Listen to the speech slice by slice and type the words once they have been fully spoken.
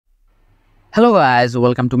Hello guys,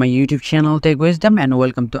 welcome to my YouTube channel Tech Wisdom and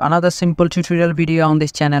welcome to another simple tutorial video on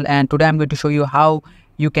this channel. And today I'm going to show you how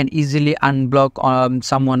you can easily unblock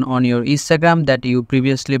someone on your Instagram that you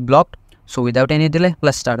previously blocked. So without any delay,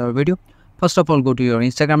 let's start our video. First of all, go to your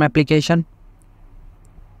Instagram application,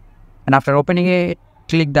 and after opening it,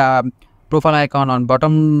 click the profile icon on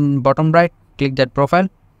bottom right, click that profile,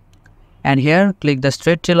 and here click the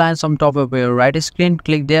straight three lines on top of your right screen,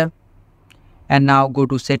 click there. And now go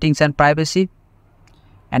to settings and privacy,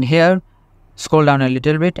 and here scroll down a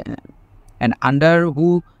little bit, and under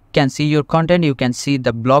who can see your content you can see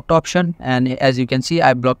the blocked option. And as you can see,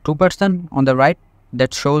 I blocked 2% on the right,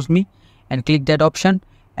 that shows me, and click that option.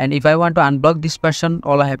 And if I want to unblock this person,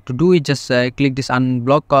 all I have to do is just click this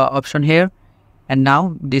unblock option here, and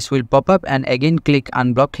now this will pop up, and again click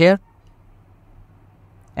unblock here.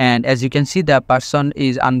 And as you can see, the person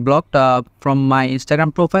is unblocked from my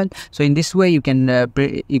Instagram profile. So in this way you can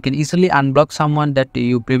easily unblock someone that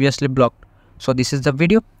you previously blocked. So this is the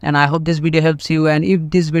video, and I hope this video helps you. And if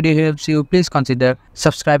this video helps you, please consider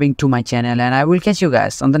subscribing to my channel, and I will catch you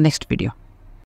guys on the next video.